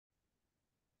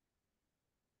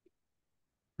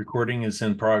Recording is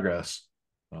in progress.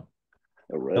 Well,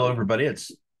 hello, Already. everybody.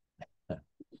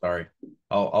 Sorry.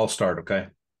 I'll start. Okay.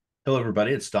 Hello,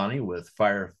 everybody. It's Donnie with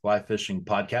Fly Fishing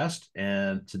Podcast,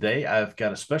 and today I've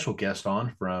got a special guest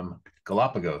on from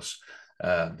Galapagos.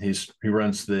 He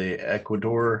runs the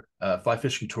Ecuador Fly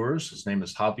Fishing Tours. His name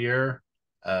is Javier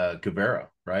Guevara.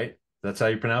 Right? That's how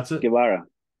you pronounce it. Guevara.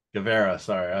 Guevara.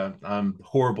 Sorry, I'm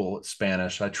horrible at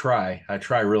Spanish. I try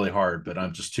really hard, but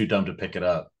I'm just too dumb to pick it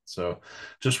up. So,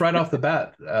 just right off the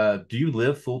bat, do you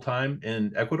live full time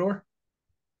in Ecuador?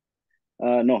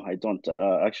 No, I don't.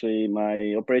 Actually,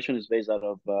 my operation is based out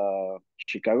of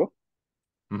Chicago.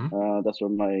 Hmm. That's where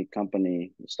my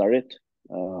company started,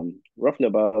 roughly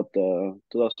about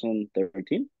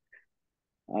 2013.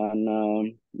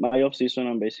 And my off season,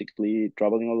 I'm basically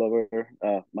traveling all over.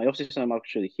 My off season, I'm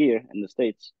actually here in the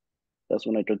States. That's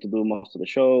when I try to do most of the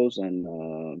shows and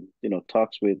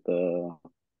talks with uh,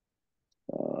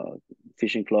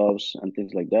 fishing clubs and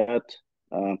things like that.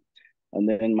 Uh, And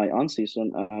then my on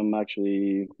season, I'm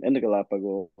actually in the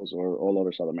Galapagos or all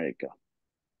over South America.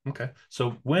 Okay.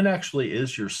 So, when actually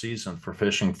is your season for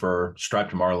fishing for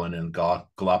striped marlin in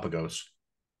Galapagos?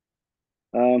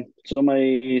 So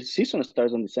my season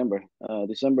starts in December.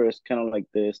 December is kind of like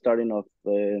the starting of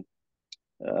the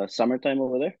summertime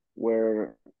over there,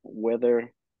 where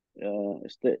weather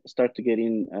start to get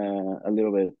in a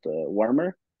little bit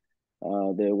warmer.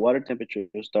 The water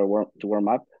temperatures to warm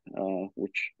up,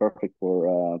 which perfect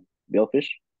for billfish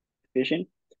fishing.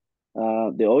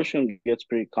 The ocean gets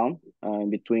pretty calm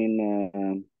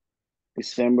between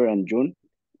December and June.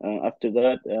 After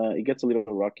that, it gets a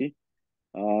little rocky.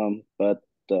 But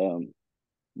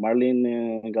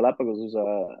Marlin Galapagos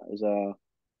is a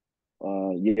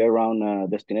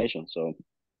year-round destination. So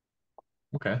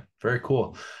Okay, very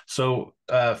cool. So,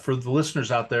 for the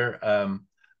listeners out there,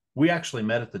 we actually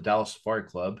met at the Dallas Safari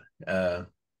Club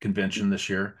convention this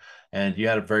year, and you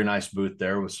had a very nice booth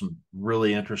there with some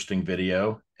really interesting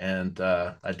video. And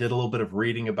I did a little bit of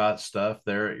reading about stuff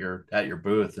there at your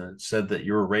booth, and it said that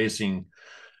you were raising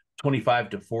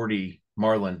 25 to 40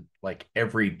 marlin like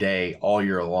every day all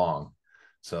year long.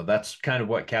 So that's kind of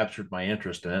what captured my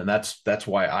interest in it. And that's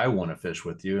why I want to fish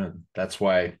with you. And that's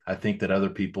why I think that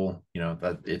other people,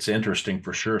 that it's interesting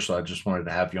for sure. So I just wanted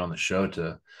to have you on the show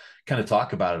to kind of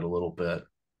talk about it a little bit.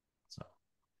 So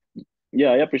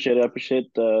yeah, I appreciate it. I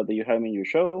appreciate that you had me in your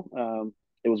show.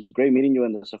 It was great meeting you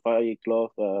in the Safari Club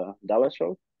Dallas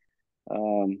show.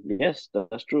 Yes,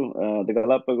 that's true. The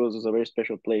Galapagos is a very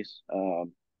special place.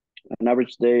 An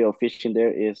average day of fishing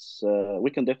there is we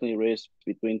can definitely raise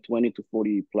between 20 to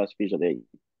 40 plus fish a day.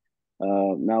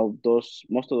 Now those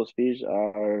most of those fish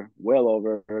are well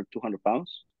over 200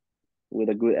 pounds with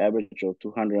a good average of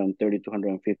 230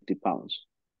 250 pounds.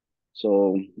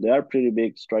 So they are pretty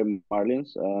big striped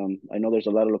marlins. I know there's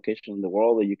a lot of locations in the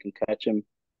world that you can catch them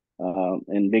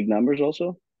in big numbers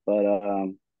also, but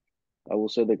I will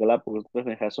say the Galapagos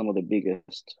definitely has some of the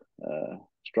biggest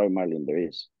striped marlin there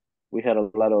is. We had a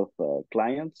lot of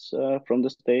clients from the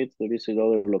States that visit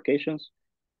other locations,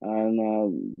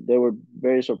 and they were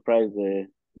very surprised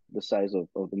the size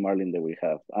of the marlin that we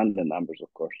have and the numbers,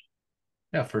 of course.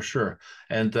 yeah, for sure.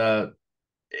 And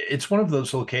it's one of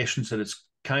those locations that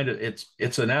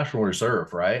it's a national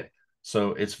reserve, right?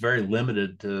 So it's very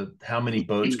limited to how many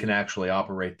boats can actually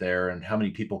operate there and how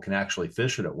many people can actually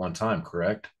fish it at one time,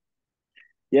 correct?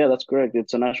 Yeah, that's correct.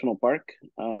 It's a national park.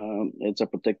 It's a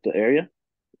protected area.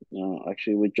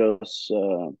 Actually, we just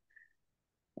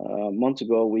months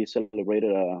ago we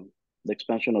celebrated the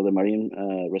expansion of the marine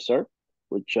reserve,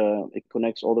 which it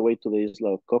connects all the way to the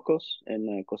isla of Cocos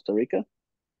in Costa Rica,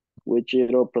 which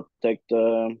it'll protect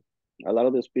a lot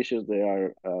of the species that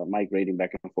are migrating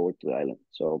back and forward to the island.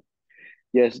 So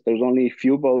yes, there's only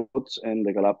few boats in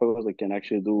the Galapagos that can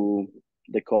actually do.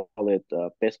 They call it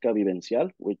pesca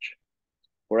vivencial, which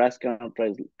for us kind of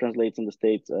translates in the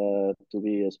States to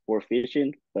be a sport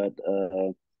fishing, but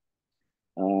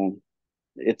um,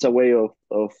 it's a way of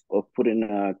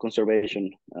putting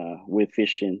conservation with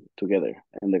fishing together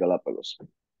in the Galapagos.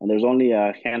 And there's only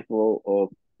a handful of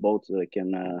boats that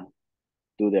can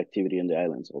do the activity in the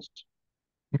islands also.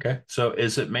 Okay. So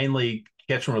is it mainly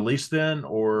catch and release then,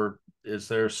 or is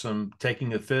there some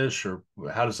taking of fish, or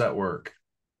how does that work?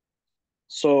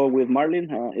 So with marlin,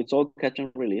 it's all catch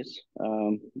and release.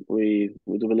 We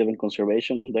do believe in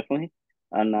conservation definitely,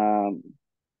 and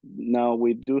now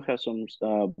we do have some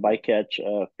bycatch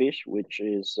fish, which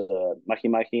is mahi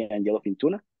mahi and yellowfin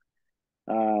tuna.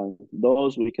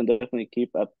 Those we can definitely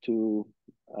keep up to,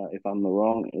 if I'm not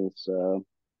wrong, is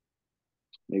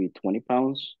maybe 20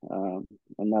 pounds. I'm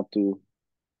not too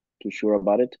sure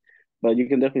about it, but you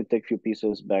can definitely take a few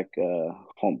pieces back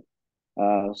home.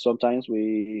 Sometimes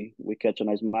we catch a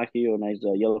nice mahi or nice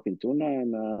yellowfin tuna,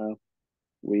 and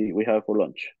we have for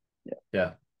lunch. Yeah.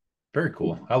 Yeah. Very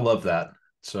cool. I love that.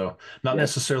 So not Yes.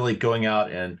 necessarily going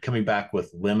out and coming back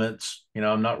with limits.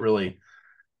 I'm not really.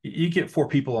 You get four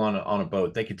people on a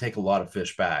boat, they can take a lot of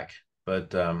fish back.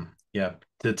 But yeah,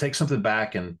 to take something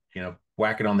back and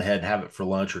whack it on the head, and have it for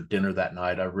lunch or dinner that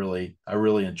night, I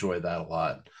really enjoy that a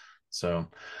lot. So,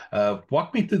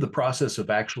 walk me through the process of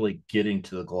actually getting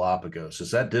to the Galapagos.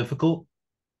 Is that difficult?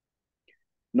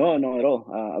 No, no, at all.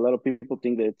 A lot of people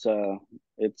think that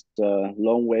it's a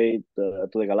long way to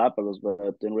the Galapagos,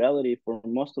 but in reality, for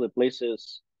most of the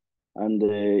places and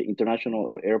the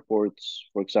international airports,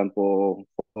 for example,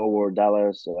 Fort Worth,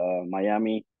 Dallas,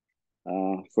 Miami,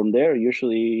 from there,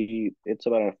 usually it's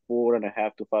about a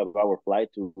 4.5 to 5 hour flight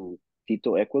to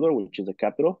Quito, Ecuador, which is the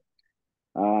capital.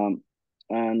 Um,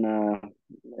 and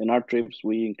in our trips,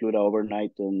 we include an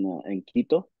overnight in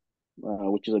Quito,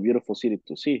 which is a beautiful city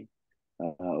to see.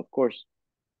 Of course,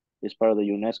 it's part of the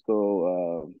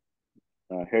UNESCO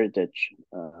heritage.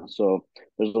 So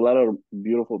there's a lot of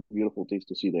beautiful, beautiful things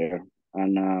to see there.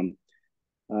 And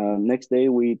next day,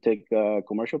 we take a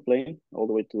commercial plane all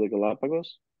the way to the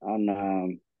Galapagos,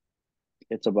 and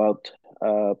it's about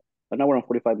an hour and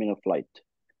 45 minute flight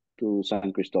to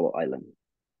San Cristobal Island.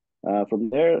 From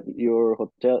there, your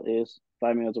hotel is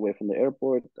 5 minutes away from the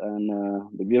airport, and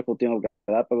the beautiful thing of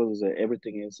Galapagos is that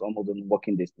everything is almost in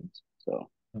walking distance. So,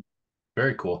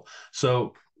 Very cool.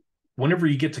 So, whenever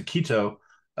you get to Quito,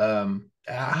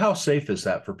 how safe is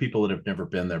that for people that have never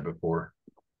been there before?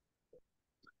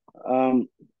 um,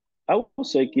 I would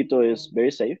say Quito is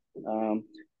very safe.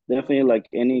 Definitely, like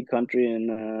any country in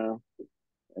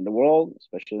the world,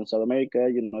 especially in South America,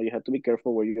 you have to be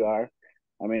careful where you are.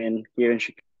 I mean, here in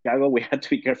Chicago, we have to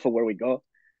be careful where we go.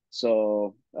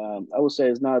 So I would say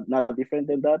it's not different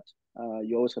than that.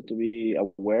 You always have to be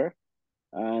aware,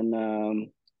 and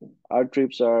our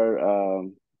trips are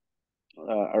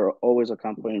always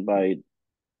accompanied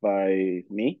by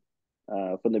me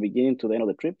from the beginning to the end of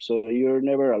the trip. So you're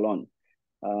never alone.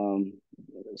 Um,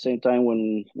 Same time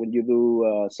when you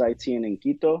do sightseeing in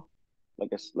Quito,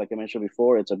 like I mentioned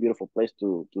before, it's a beautiful place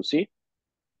to see.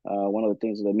 One of the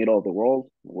things in the middle of the world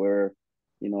where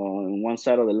on one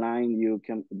side of the line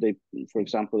for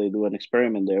example, they do an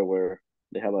experiment there where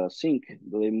they have a sink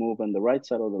that they move on the right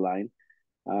side of the line,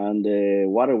 and the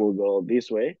water will go this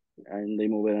way, and they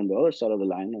move it on the other side of the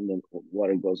line, and then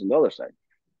water goes on the other side,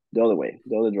 the other way,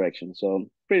 the other direction. So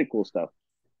pretty cool stuff.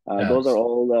 Those are Yes.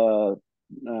 all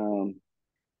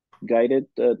guided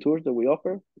tours that we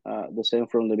offer. The same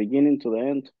from the beginning to the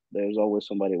end. There's always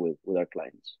somebody with our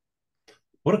clients.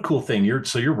 What a cool thing. You're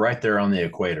right there on the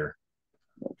equator.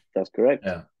 That's correct.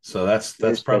 Yeah. So that's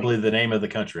Very that's probably special. the name of the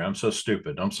country. I'm so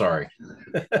stupid. I'm sorry.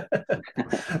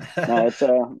 No, it's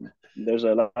there's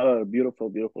a lot of beautiful,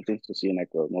 beautiful things to see in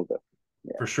Ecuador, Malta.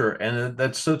 Yeah. For sure. And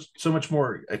that's so much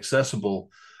more accessible.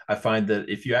 I find that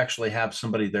if you actually have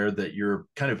somebody there that you're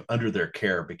kind of under their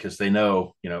care because they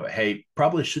know, hey,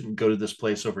 probably shouldn't go to this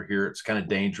place over here. It's kind of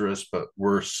dangerous, but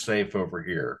we're safe over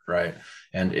here, right?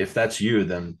 And if that's you,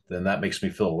 then that makes me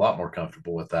feel a lot more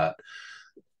comfortable with that.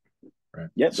 Right.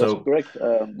 Yeah, that's So correct.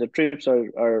 The trips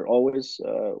are always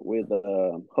with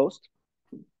a host.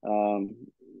 Um,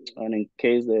 and in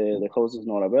case the host is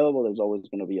not available, there's always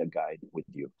going to be a guide with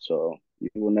you. So you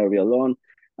will never be alone.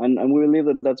 And we believe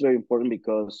that that's very important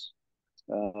because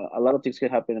a lot of things can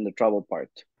happen in the travel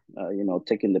part.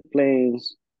 Taking the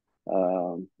planes,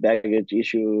 baggage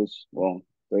issues. Well,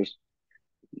 there's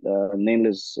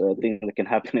nameless things that can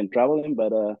happen in traveling,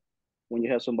 but when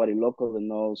you have somebody local that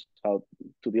knows how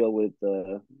to deal with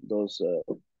those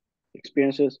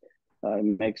experiences,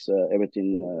 it makes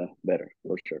everything better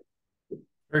for sure.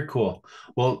 very cool.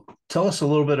 Well, tell us a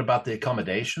little bit about the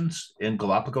accommodations in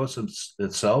Galapagos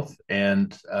itself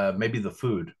and maybe the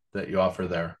food that you offer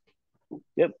there.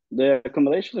 Yep, the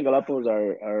accommodations in Galapagos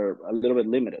are a little bit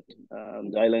limited.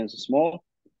 The island is small,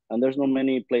 and there's not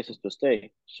many places to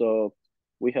stay. So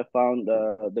we have found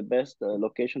the best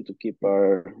location to keep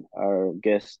our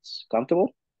guests comfortable.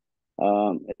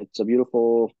 It's a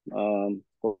beautiful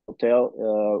hotel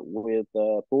with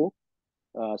a pool,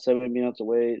 7 minutes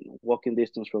away, walking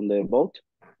distance from the boat.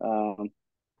 Um,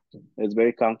 it's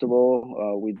very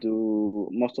comfortable. We do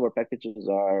most of our packages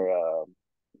are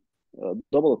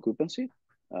double occupancy,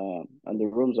 and the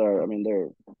rooms are, I mean, they're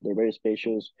very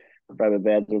spacious. Private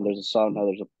bedroom. There's a sauna.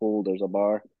 There's a pool. There's a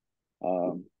bar.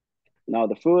 Um, Now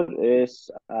the food is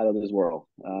out of this world.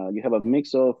 You have a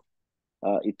mix of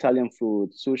Italian food,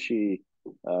 sushi,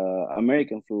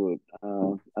 American food,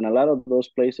 and a lot of those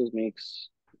places mix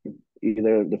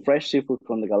either the fresh seafood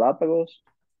from the Galapagos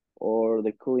or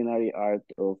the culinary art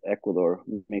of Ecuador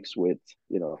mixed with,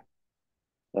 you know,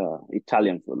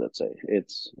 Italian food. Let's say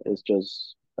it's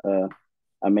just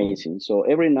amazing. So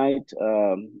every night,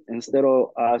 instead of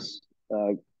us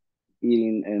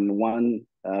eating in one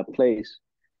place,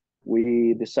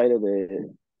 we decided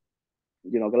that,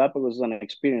 you know, Galapagos is an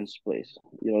experience place.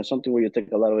 You know, something where you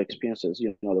take a lot of experiences.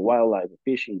 You know, the wildlife, the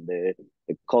fishing, the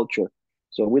culture.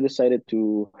 So we decided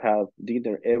to have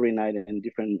dinner every night in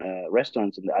different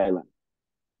restaurants in the island.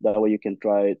 That way, you can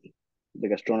try the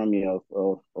gastronomy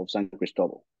of San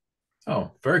Cristobal.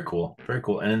 Oh, very cool. Very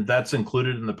cool. And that's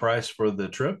included in the price for the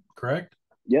trip, correct?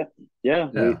 Yeah, yeah.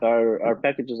 We Yeah. our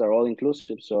packages are all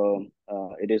inclusive, so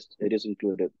it is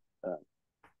included. Uh,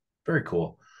 Very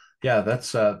cool. Yeah,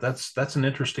 that's an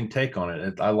interesting take on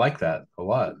it. I like that a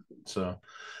lot. So,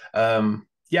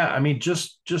 yeah, I mean,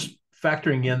 just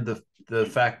factoring in the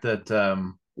fact that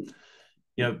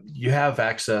you have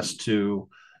access to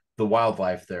the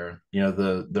wildlife there. You know,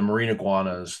 the marine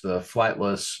iguanas, the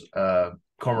flightless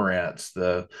cormorants,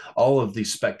 the all of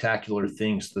these spectacular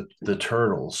things, the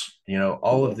turtles. You know,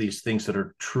 all of yes. these things that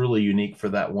are truly unique for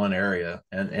that one area,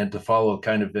 and to follow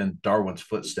kind of in Darwin's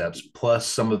footsteps, plus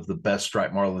some of the best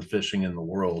striped marlin fishing in the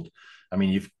world. I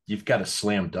mean, you've got a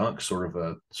slam dunk sort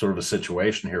of a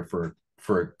situation here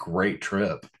for a great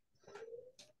trip.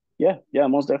 Yeah, yeah,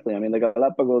 most definitely. I mean, the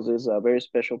Galapagos is a very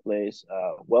special place,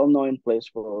 well-known place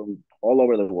for all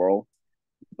over the world,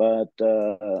 but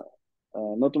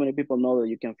not too many people know that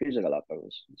you can fish the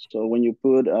Galapagos. So when you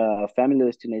put a family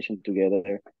destination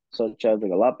together, such as the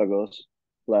Galapagos,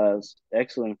 plus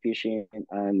excellent fishing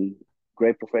and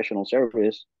great professional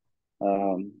service,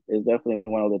 is definitely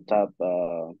one of the top,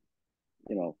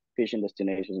 fishing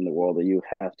destinations in the world that you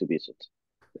have to visit.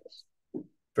 Yes.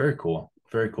 Very cool.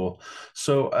 Very cool.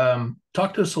 So,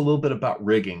 talk to us a little bit about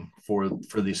rigging for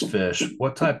these fish.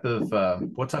 What type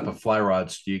of fly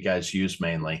rods do you guys use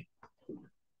mainly?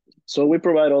 So we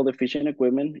provide all the fishing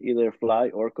equipment, either fly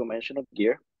or conventional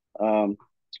gear. Um,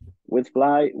 with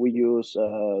fly, we use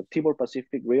Tibor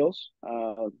Pacific reels.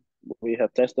 We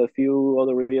have tested a few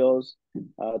other reels.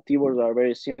 Tibors are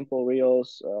very simple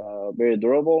reels, very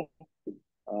durable.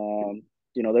 Um,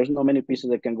 there's not many pieces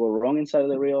that can go wrong inside of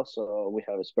the reel, so we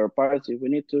have spare parts if we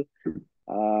need to.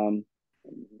 Um,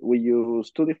 we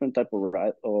use two different type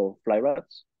of fly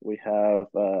rods. We have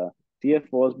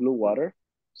TFO's Blue Water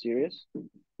series,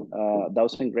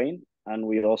 1,000 grain, and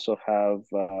we also have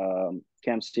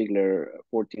Camp Stigler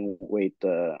 14 weight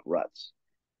rods.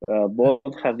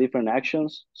 Both have different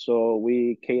actions, so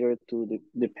we cater to the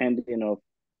depending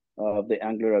of the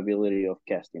angular ability of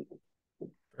casting.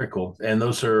 Very cool. And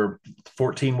those are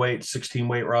 14 weight, 16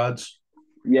 weight rods.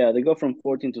 Yeah, they go from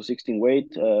 14 to 16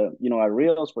 weight. Our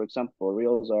reels, for example,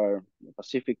 reels are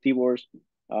Pacific Tibors.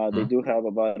 They Mhm. do have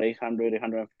about 800,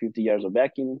 850 yards of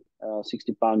backing,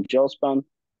 60-pound gel span.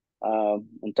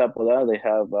 On top of that, they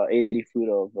have 80 foot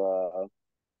of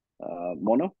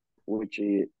mono, which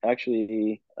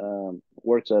actually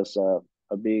works as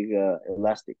a big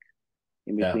elastic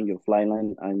in Yeah. between your fly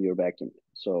line and your backing.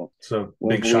 So So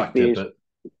when big we shock fish, tippet.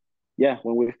 yeah,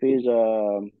 when we fish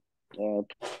uh,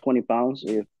 20 pounds,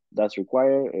 if that's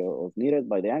required or if needed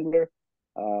by the angler,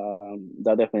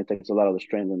 that definitely takes a lot of the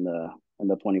strength in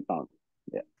the 20 pound.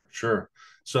 Yeah. Sure.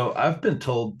 So I've been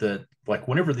told that like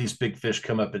whenever these big fish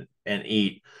come up and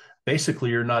eat, basically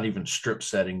you're not even strip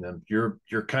setting them. You're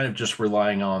kind of just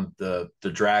relying on the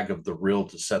drag of the reel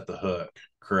to set the hook,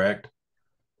 correct?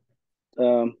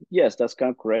 Yes, that's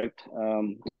kind of correct.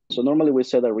 So normally we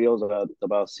set the reels at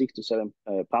about 6 to 7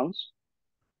 pounds.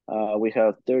 We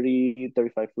have 30,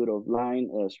 35 foot of line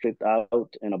stripped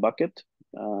out in a bucket.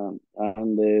 And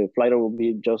the flighter will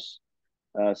be just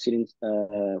sitting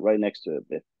right next to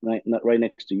it, right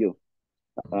next to you.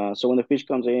 So when the fish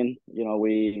comes in,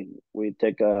 we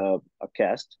take a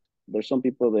cast. There's some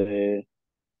people that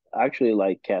actually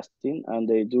like casting, and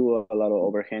they do a lot of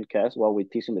overhand casts while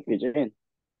we're teasing the fish in,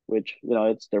 which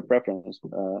it's their preference,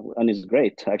 and it's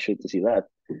great actually to see that.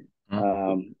 Mhm.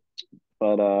 Um,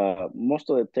 but most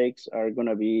of the takes are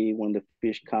gonna be when the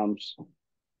fish comes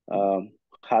um,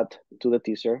 hot to the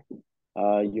teaser.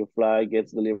 Your fly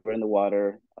gets delivered in the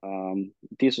water.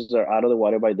 Teasers are out of the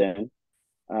water by then,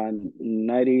 and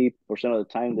 90% of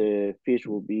the time the fish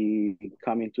will be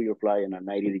coming to your fly in a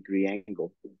 90-degree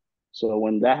angle. So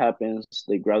when that happens,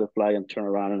 they grab the fly and turn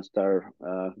around and start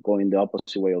going the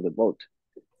opposite way of the boat.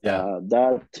 Yeah.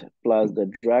 That plus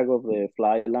the drag of the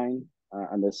fly line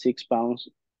and the 6 pounds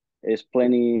is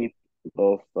plenty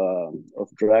of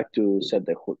drag to set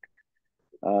the hook.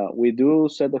 We do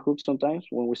set the hook sometimes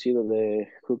when we see that the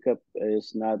hookup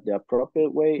is not the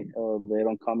appropriate way or they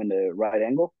don't come in the right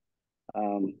angle.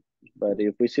 Um, but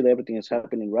if we see that everything is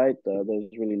happening right,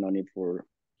 there's really no need for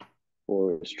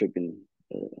stripping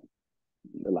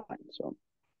the line. So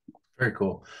Very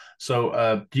cool.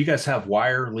 So, do you guys have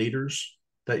wire leaders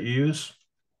that you use?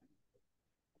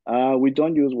 we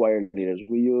don't use wire leaders.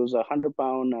 We use 100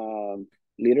 pound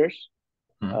leaders,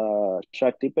 Hmm.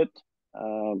 track tippet.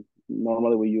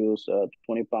 Normally we use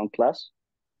 20 pound class.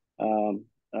 And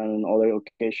on other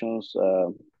occasions,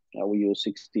 we use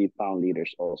 60 pound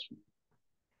leaders also.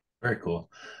 Very cool.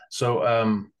 So,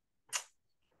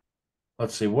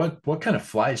 let's see, what kind of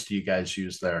flies do you guys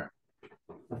use there?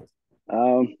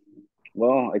 Um,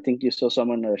 well, I think you saw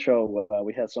some on the show.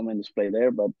 We had some in display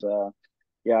there, but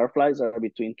yeah, our flies are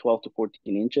between 12 to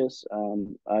 14 inches.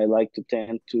 I like to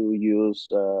tend to use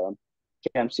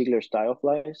Camp Ziegler style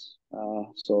flies.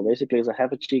 So basically, it's a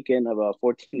half a chicken about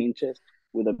 14 inches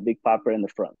with a big popper in the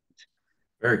front.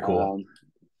 Very cool. Um,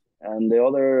 and the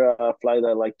other fly that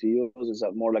I like to use is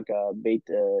more like a bait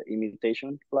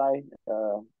imitation fly,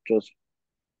 just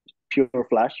pure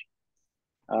flash,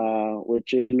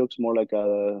 which it looks more like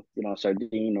a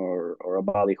sardine or a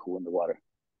ballyhoo in the water.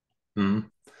 Hmm.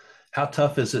 How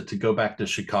tough is it to go back to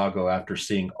Chicago after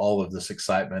seeing all of this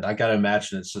excitement? I got to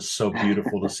imagine it's just so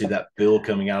beautiful to see that bill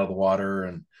coming out of the water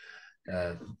and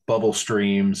uh, bubble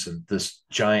streams and this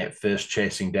giant fish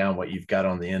chasing down what you've got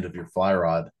on the end of your fly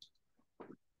rod.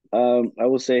 I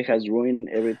would say it has ruined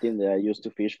everything that I used to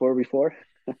fish for before.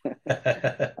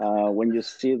 When you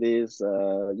see these,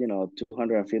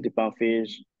 250 pound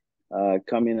fish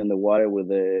coming in the water with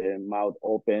the mouth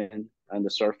open and the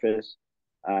surface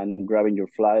and grabbing your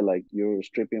fly like you're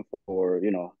stripping for,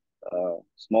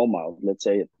 smallmouth, let's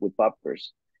say with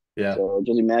poppers. Yeah. So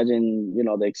just imagine,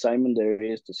 the excitement there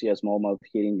is to see a smallmouth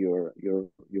hitting your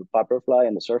popper fly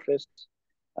on the surface.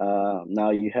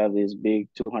 Now you have this big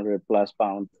 200 plus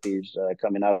pound fish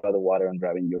coming out of the water and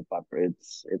grabbing your popper.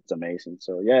 It's amazing.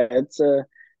 So yeah,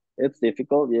 it's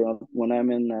difficult. When I'm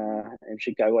in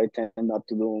Chicago, I tend not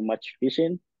to do much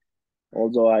fishing.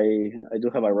 Although I do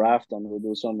have a raft and we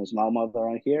do some smallmouth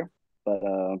around here. But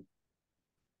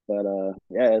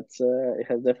yeah, it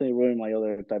has definitely ruined my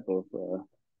other type of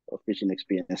fishing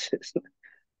experiences.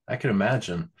 I can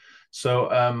imagine. So,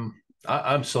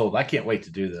 I'm sold. I can't wait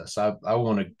to do this. I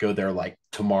want to go there like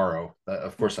tomorrow.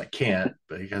 Of course, I can't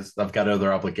because I've got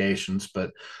other obligations.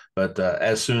 But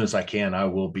as soon as I can, I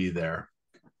will be there.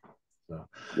 So,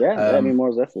 Yeah, I mean, um,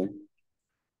 more definitely.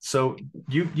 so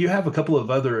you have a couple of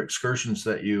other excursions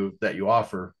that you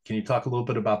offer. Can you talk a little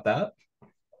bit about that?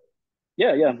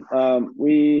 Yeah.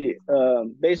 We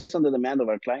based on the demand of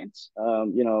our clients,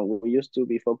 we used to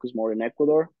be focused more in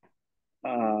Ecuador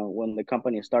when the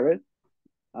company started.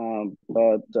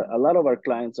 But a lot of our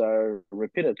clients are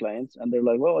repeated clients, and they're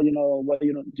like, well, what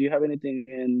do you have anything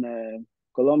in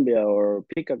Colombia or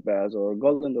peacock bass or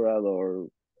golden dorado or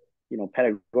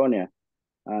Patagonia?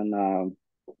 And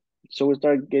so we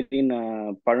start getting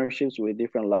partnerships with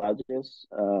different lodges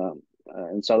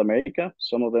in South America.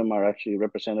 Some of them are actually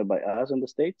represented by us in the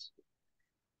States.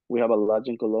 We have a lodge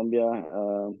in Colombia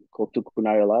called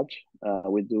Tucunaraya Lodge.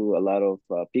 We do a lot of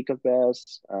peacock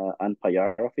bass and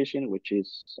payara fishing, which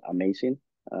is amazing.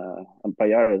 And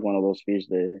payara is one of those fish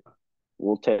that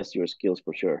will test your skills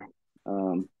for sure.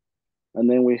 And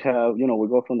then we have, we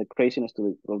go from the craziness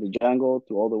of the jungle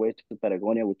to all the way to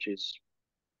Patagonia, which is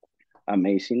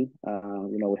amazing.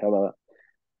 We have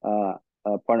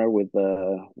a partner with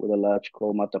a lodge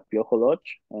called Matapiojo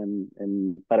Lodge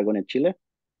in Patagonia, Chile,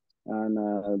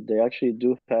 and they actually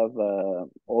do have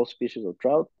all species of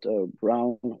trout,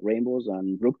 brown, rainbows,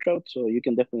 and brook trout. So you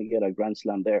can definitely get a grand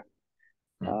slam there.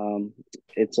 Hmm. Um,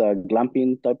 it's a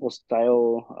glamping type of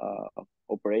style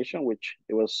operation, which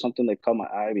it was something that caught my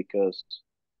eye because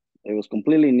it was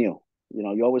completely new.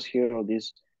 You always hear of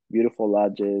these beautiful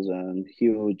lodges and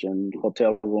huge and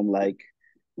hotel room like,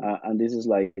 and this is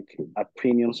like a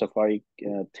premium safari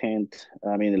tent.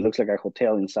 I mean, it looks like a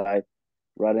hotel inside,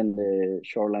 right in the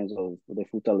shorelines of the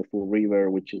Futalefu River,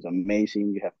 which is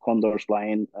amazing. You have condors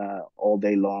flying all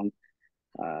day long.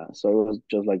 So it was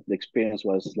just like the experience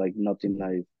was like nothing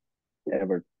I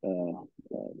ever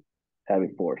had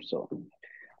before. So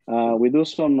we do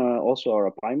some also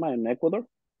Arapaima in Ecuador,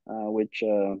 which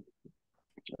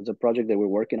is a project that we're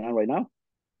working on right now.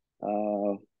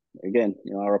 Uh, Again,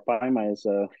 Arapaima is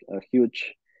a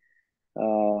huge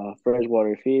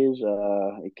freshwater fish.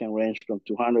 It can range from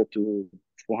 200 to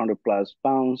 400 plus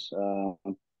pounds.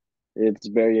 It's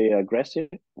very aggressive.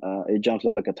 It jumps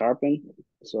like a tarpon.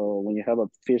 So when you have a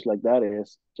fish like that,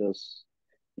 it's just,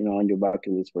 on your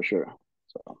bucket list for sure.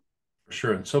 So, For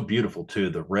sure. And so beautiful too.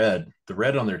 The red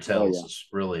on their oh tails yeah, is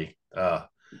really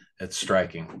it's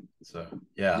striking. So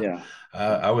yeah, yeah,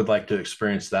 I would like to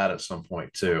experience that at some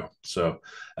point too. So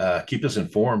keep us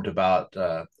informed about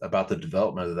the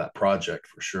development of that project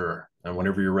for sure. And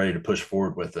whenever you're ready to push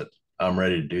forward with it, I'm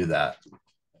ready to do that.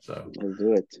 So let's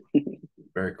do it.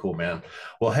 very cool, man.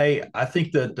 Well, hey, I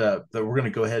think that we're going to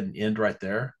go ahead and end right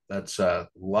there. That's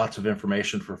lots of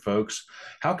information for folks.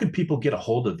 How could people get a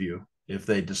hold of you if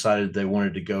they decided they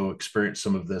wanted to go experience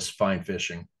some of this fine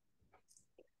fishing?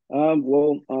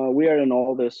 We are in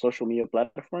all the social media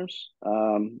platforms.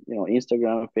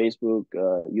 Instagram, Facebook,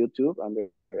 YouTube under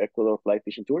Ecuador Fly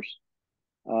Fishing Tours.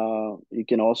 You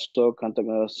can also contact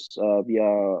us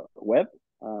via web,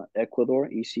 Ecuador,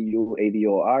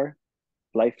 ECUADOR,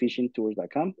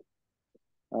 flyfishingtours.com.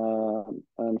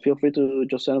 And feel free to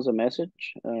just send us a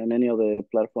message on any of the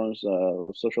platforms,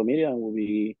 social media, and we'll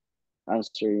be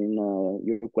answering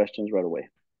your questions right away.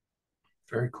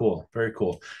 Very cool. Very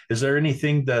cool. Is there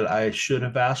anything that I should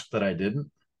have asked that I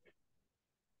didn't?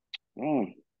 Oh,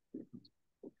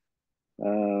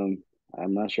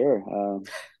 I'm not sure.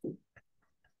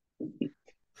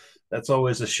 That's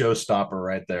always a showstopper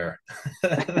right there.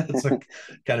 That's a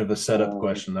kind of a setup Uh,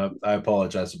 question. I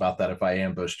apologize about that if I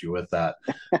ambushed you with that.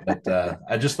 But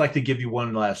I just like to give you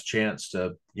one last chance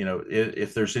to,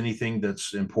 if there's anything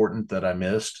that's important that I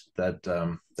missed that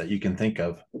you can think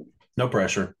of. No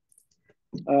pressure.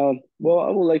 I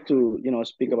would like to,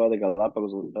 speak about the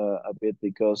Galapagos a bit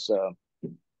because,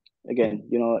 again,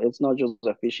 it's not just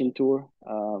a fishing tour.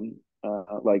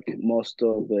 Like most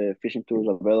of the fishing tours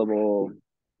available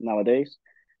nowadays,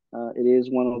 it is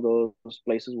one of those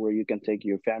places where you can take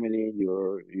your family,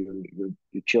 your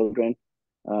children.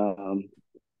 Um,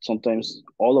 Sometimes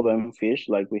all of them fish.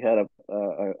 Like we had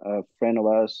a friend of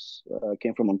ours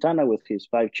came from Montana with his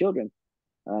 5 children,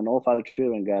 and all 5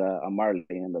 children got a marlin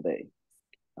in the day.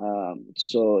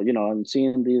 So and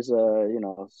seeing these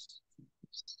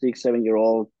 6, 7 year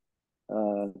old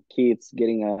kids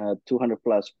getting a 200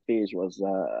 plus fish was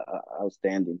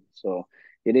outstanding. So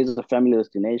it is a family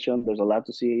destination. There's a lot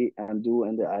to see and do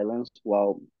in the islands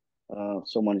while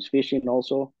someone is fishing.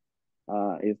 Also,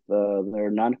 if there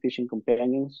are non-fishing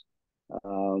companions,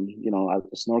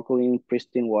 snorkeling,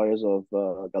 pristine waters of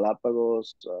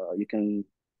Galapagos. You can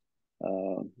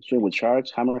swim with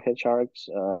sharks, hammerhead sharks,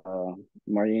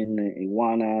 marine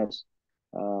iguanas,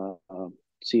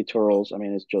 sea turtles. I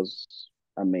mean, it's just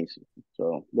amazing.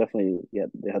 So definitely, yeah,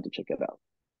 they have to check it out.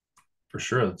 For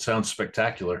sure. It sounds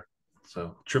spectacular.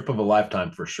 So trip of a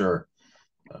lifetime for sure.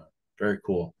 Very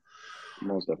cool.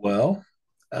 Most definitely. Well,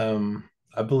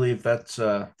 I believe that's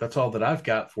all that I've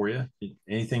got for you.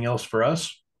 Anything else for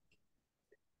us?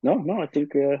 No, no, I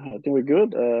think we're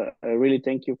good. I really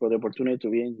thank you for the opportunity to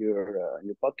be in your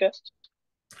podcast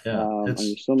Yeah, and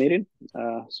your Zoom meeting.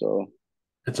 So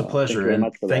it's a thank pleasure, you very and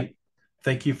much for that.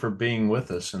 thank you for being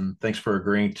with us, and thanks for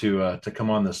agreeing to come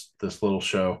on this little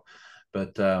show.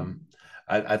 But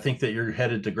I think that you're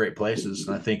headed to great places,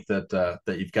 and I think that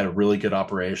you've got a really good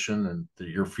operation, and that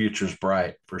your future's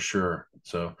bright for sure.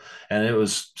 So, and it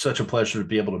was such a pleasure to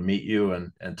be able to meet you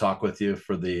and talk with you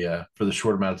for the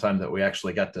short amount of time that we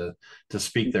actually got to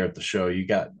speak there at the show. You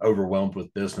got overwhelmed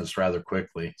with business rather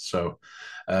quickly, so.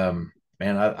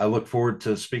 Man, I look forward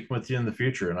to speaking with you in the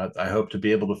future, and I hope to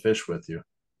be able to fish with you.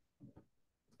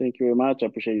 Thank you very much. I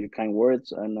appreciate your kind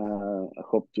words, and I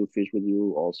hope to fish with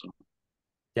you also.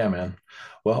 Yeah, man.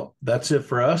 Well, that's it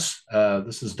for us.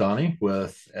 This is Donnie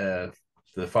with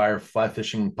the Fly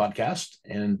Fishing Podcast,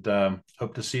 and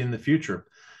hope to see you in the future.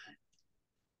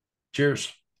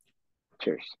 Cheers.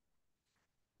 Cheers.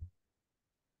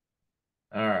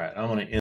 All right. I'm going to